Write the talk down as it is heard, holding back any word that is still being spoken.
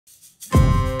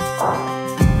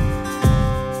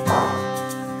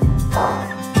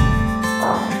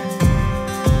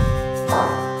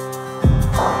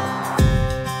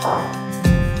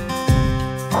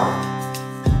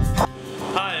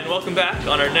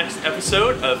next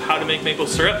episode of How to Make Maple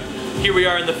Syrup. Here we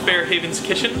are in the Fair Havens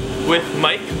kitchen with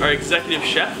Mike, our executive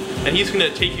chef, and he's going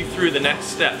to take you through the next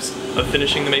steps of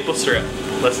finishing the maple syrup.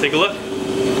 Let's take a look.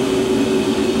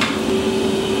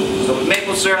 So with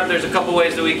maple syrup, there's a couple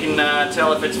ways that we can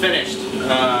tell if it's finished.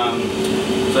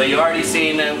 So you already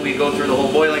seen that we go through the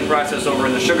whole boiling process over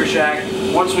in the sugar shack.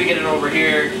 Once we get it over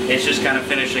here, it's just kind of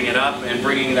finishing it up and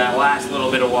bringing that last little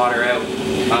bit of water out.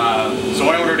 So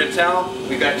in order to tell,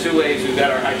 we've got two ways. We've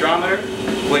got our hydrometer,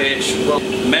 which will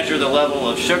measure the level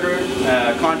of sugar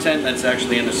content that's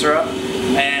actually in the syrup,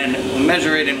 and we'll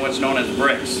measure it in what's known as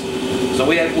bricks. So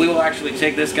we will actually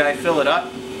take this guy, fill it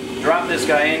up, drop this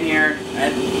guy in here,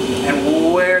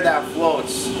 and where that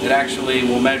floats, it actually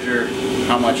will measure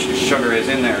how much sugar is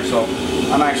in there. So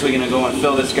I'm actually going to go and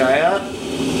fill this guy up.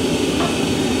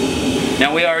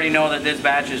 Now we already know that this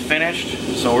batch is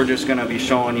finished, so we're just going to be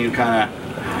showing you kind of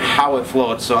how it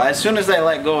floats. So as soon as I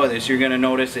let go of this, you're going to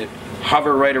notice it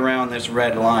hover right around this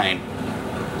red line.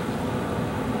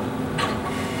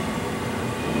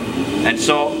 And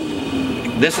so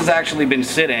this has actually been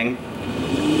sitting,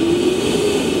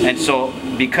 and so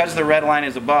because the red line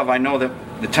is above, I know that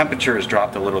the temperature has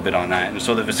dropped a little bit on that, and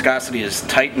so the viscosity is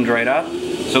tightened right up.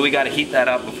 So we got to heat that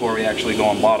up before we actually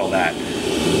go and bottle that.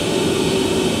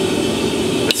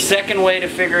 The second way to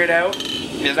figure it out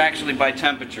is actually by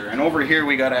temperature. And over here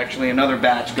we got actually another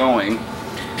batch going,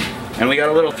 and we got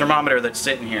a little thermometer that's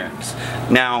sitting here.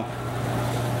 Now,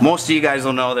 most of you guys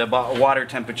will know that water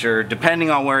temperature,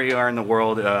 depending on where you are in the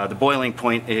world, the boiling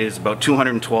point is about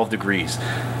 212 degrees.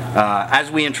 As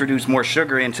we introduce more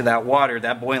sugar into that water,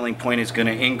 that boiling point is going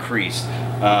to increase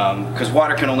because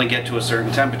water can only get to a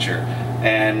certain temperature.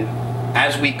 And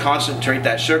as we concentrate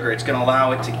that sugar, it's going to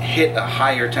allow it to hit a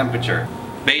higher temperature.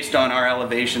 Based on our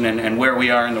elevation and where we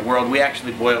are in the world, we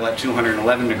actually boil at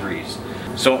 211 degrees.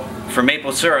 So for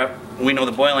maple syrup, we know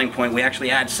the boiling point, we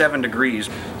actually add 7 degrees.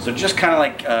 So just kind of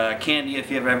like candy, if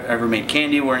you've ever made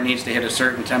candy where it needs to hit a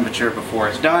certain temperature before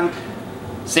it's done.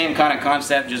 Same kind of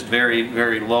concept, just very,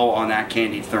 very low on that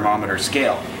candy thermometer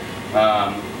scale.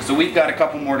 So we've got a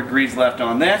couple more degrees left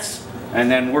on this, and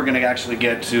then we're going to actually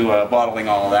get to bottling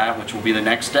all of that, which will be the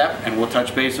next step, and we'll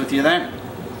touch base with you then.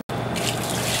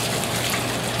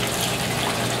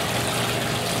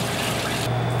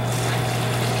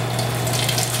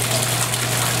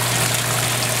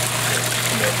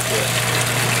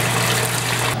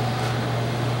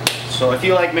 So if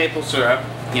you like maple syrup,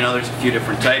 you know, there's a few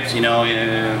different types. You know,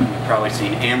 you've probably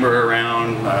seen amber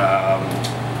around,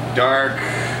 dark,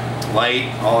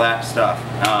 light, all that stuff.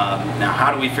 Now,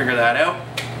 how do we figure that out?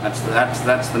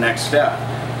 That's the next step.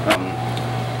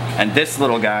 And this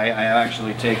little guy I have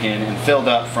actually taken and filled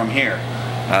up from here,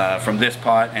 from this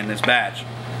pot and this batch.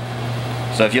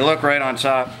 So if you look right on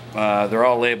top, they're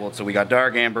all labeled. So we got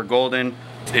dark, amber, golden.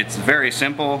 It's very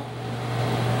simple.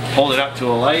 Hold it up to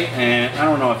a light, and I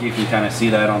don't know if you can kind of see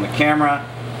that on the camera,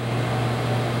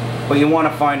 but you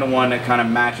want to find the one that kind of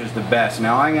matches the best.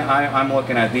 Now I'm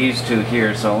looking at these two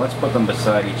here, so let's put them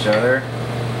beside each other.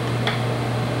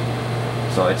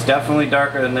 So it's definitely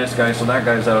darker than this guy, so that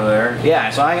guy's out of there. Yeah,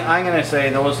 so I'm going to say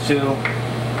those two,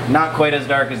 not quite as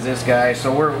dark as this guy,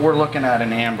 so we're looking at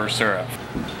an amber syrup.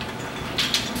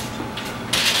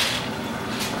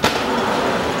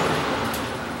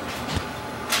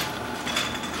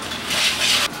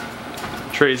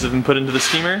 Trays have been put into the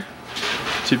steamer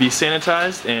to be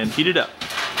sanitized and heated up.